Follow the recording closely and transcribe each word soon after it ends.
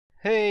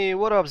Hey,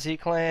 what up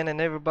Z-Clan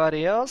and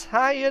everybody else?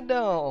 How you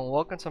doing?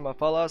 Welcome to my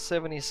Fallout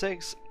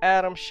 76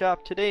 Atom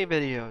Shop Today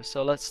video.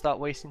 So let's stop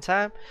wasting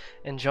time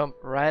and jump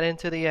right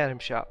into the Atom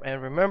Shop.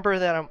 And remember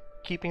that I'm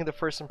keeping the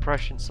first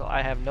impression, so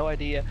I have no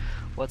idea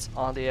what's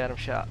on the Atom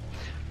Shop.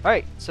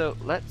 Alright, so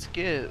let's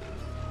go.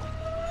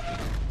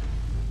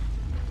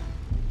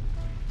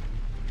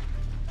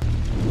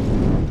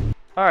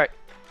 Alright,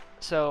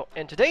 so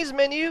in today's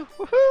menu,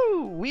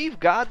 woohoo, we've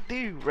got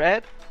the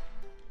red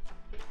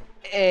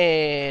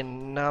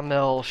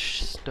Enamel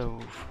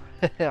stove.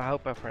 I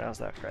hope I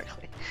pronounced that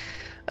correctly.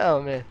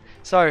 Oh man,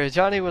 sorry,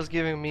 Johnny was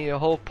giving me a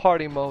whole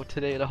party mode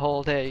today the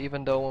whole day,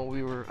 even though when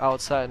we were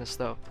outside and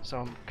stuff,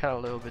 so I'm kind of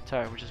a little bit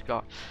tired, which is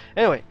gone.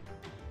 Anyway,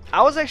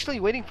 I was actually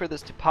waiting for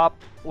this to pop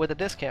with a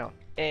discount,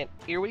 and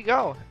here we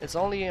go. It's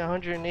only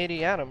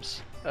 180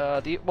 atoms.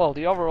 The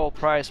overall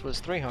price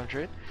was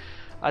 300.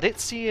 I did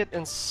see it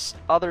in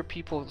other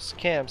people's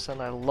camps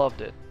and I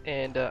loved it,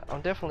 and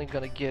I'm definitely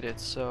gonna get it,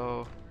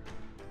 so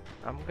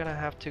I'm gonna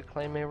have to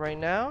claim it right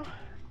now,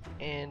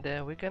 and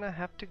we're gonna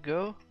have to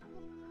go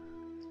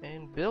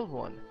and build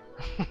one.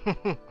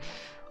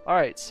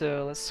 Alright,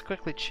 so let's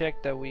quickly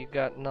check that we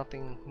got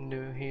nothing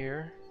new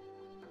here,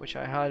 which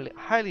I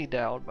highly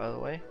doubt, by the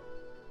way,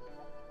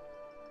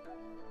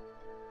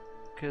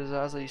 because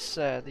as I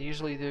said,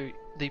 usually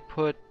they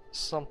put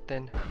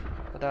something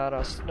without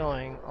us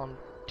knowing on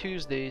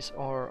Tuesdays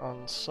or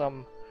on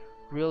some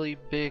really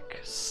big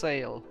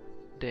sale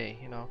day,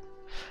 you know.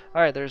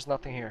 Alright, there's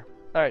nothing here.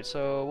 Alright,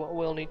 so what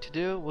we'll need to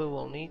do, we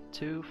will need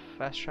to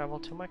fast travel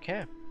to my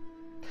camp.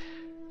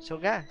 So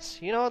guys,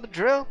 you know the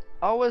drill.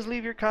 Always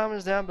leave your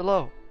comments down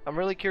below. I'm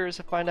really curious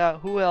to find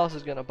out who else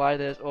is gonna buy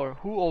this or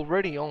who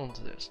already owns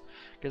this,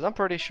 because I'm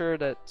pretty sure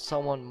that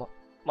someone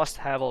must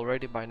have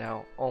already by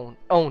now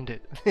owned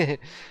it.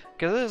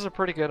 Because this is a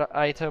pretty good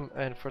item,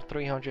 and for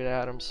 300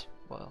 atoms,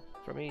 well,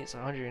 for me it's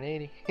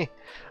 180.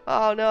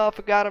 Oh no, I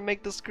forgot to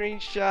make the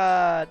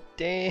screenshot.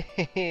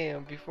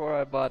 Damn, before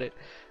I bought it.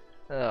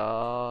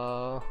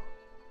 Oh.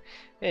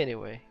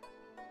 Anyway,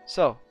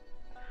 so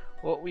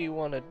what we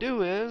want to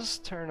do is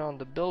turn on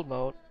the build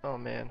mode. Oh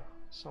man,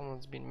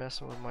 someone's been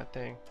messing with my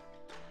thing.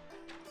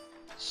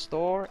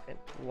 Store, and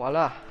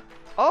voila.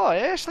 Oh,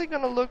 it's actually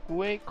gonna look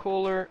way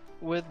cooler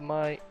with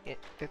my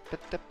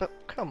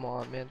come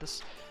on man,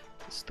 this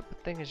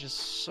stupid thing is just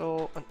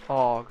so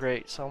oh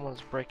great,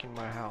 someone's breaking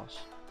my house.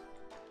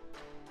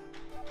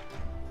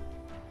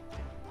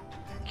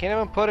 Can't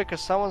even put it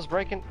because someone's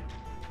breaking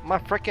my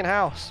freaking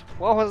house.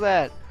 What was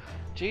that?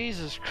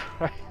 Jesus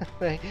Christ.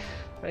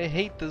 I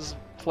hate this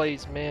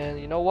place, man.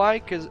 You know why?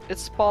 Because it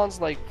spawns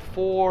like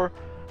 4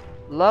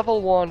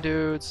 level 1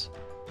 dudes,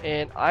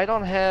 and I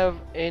don't have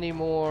any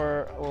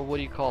more, or what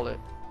do you call it,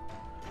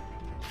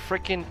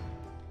 freaking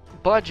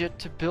budget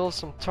to build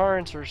some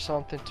turrets or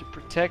something to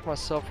protect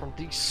myself from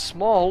these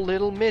small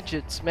little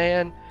midgets,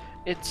 man.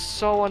 It's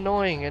so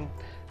annoying, and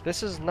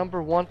this is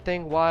 #1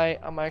 thing why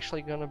I'm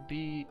actually gonna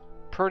be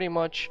pretty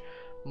much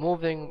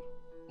moving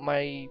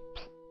my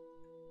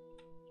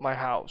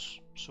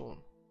house soon.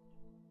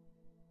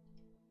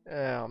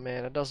 Oh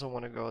man, it doesn't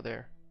want to go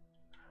there.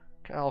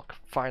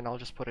 Fine, I'll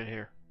just put it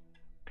here.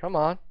 Come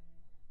on.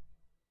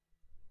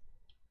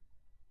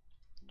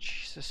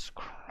 Jesus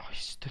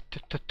Christ.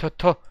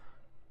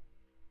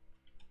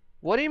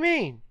 What do you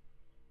mean?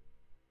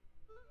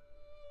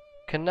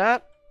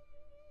 Cannot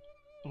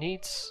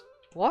needs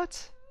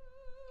what?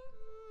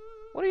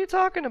 What are you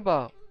talking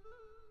about?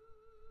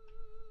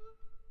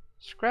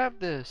 Scrap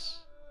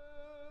this.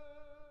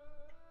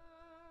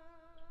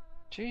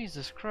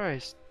 Jesus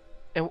Christ.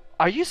 And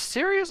are you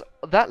serious?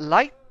 That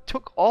light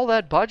took all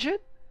that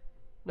budget?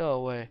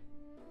 No way.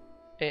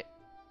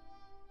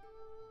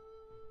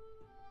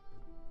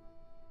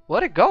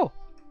 Where'd it go?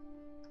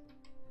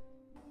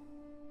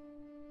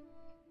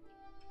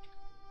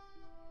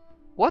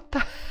 What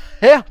the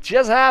hell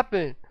just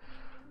happened?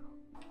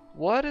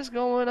 What is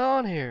going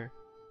on here?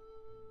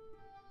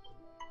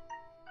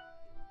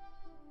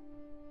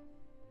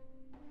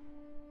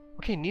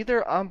 Okay,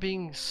 neither I'm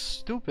being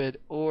stupid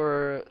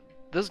or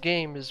this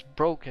game is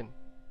broken.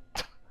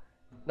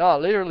 No,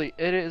 literally,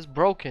 it is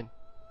broken.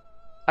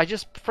 I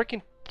just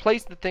freaking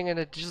placed the thing and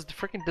it just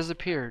freaking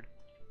disappeared.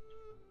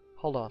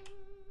 Hold on.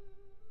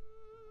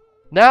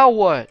 Now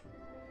what?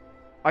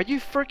 Are you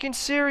freaking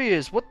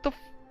serious? What the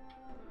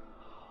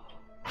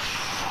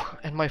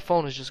and my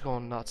phone is just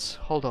going nuts.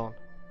 Hold on.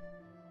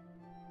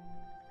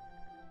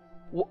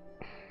 What?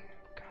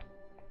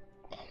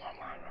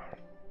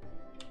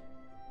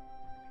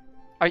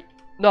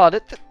 No,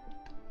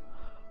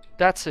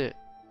 that's it.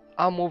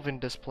 I'm moving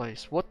this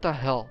place. What the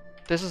hell?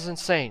 This is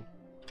insane.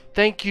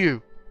 Thank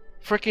you.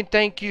 Freaking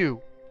thank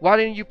you. Why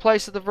didn't you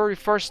place it the very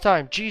first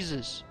time?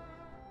 Jesus.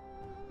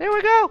 There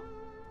we go.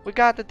 We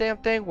got the damn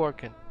thing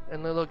working,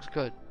 and it looks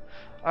good.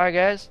 Alright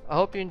guys, I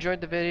hope you enjoyed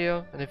the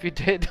video, and if you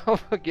did, don't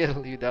forget to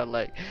leave that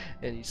like,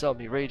 and you saw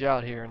me rage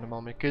out here in a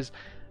moment, because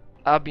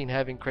I've been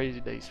having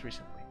crazy days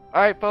recently.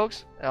 Alright,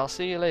 folks, I'll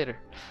see you later.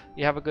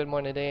 You have a good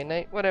morning, day, and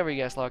night, whatever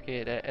you guys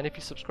locate at. And if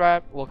you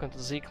subscribe, welcome to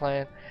the Z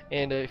Clan.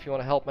 And if you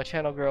want to help my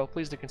channel grow,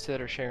 please do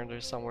consider sharing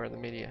this somewhere in the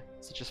media,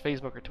 such as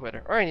Facebook or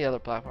Twitter, or any other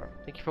platform.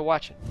 Thank you for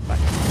watching. Bye.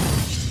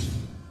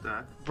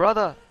 Так.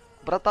 Brother,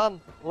 братан,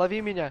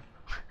 лови меня.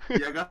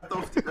 Я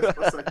готов тебя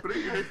спасать.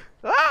 Прыгай.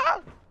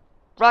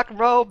 Rock and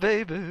roll,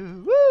 baby.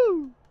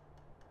 Woo!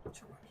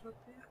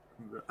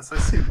 Да,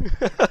 ассасин.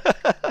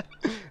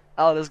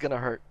 Oh, this is gonna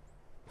hurt.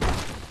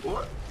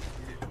 О!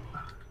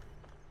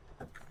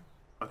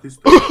 А ты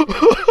стой.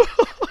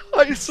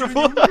 I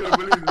survived.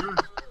 Блин.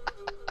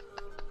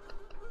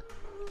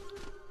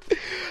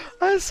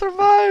 I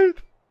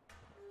survived.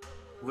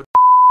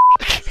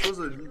 Что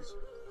за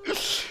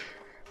дичь?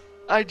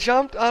 I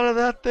jumped out of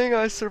that thing.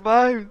 I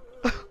survived.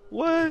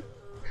 What?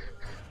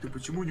 Ты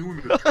почему не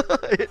умер?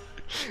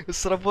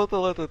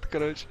 Сработал этот,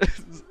 короче.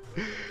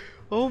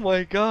 Oh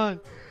my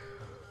god.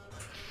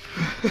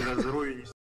 Разрой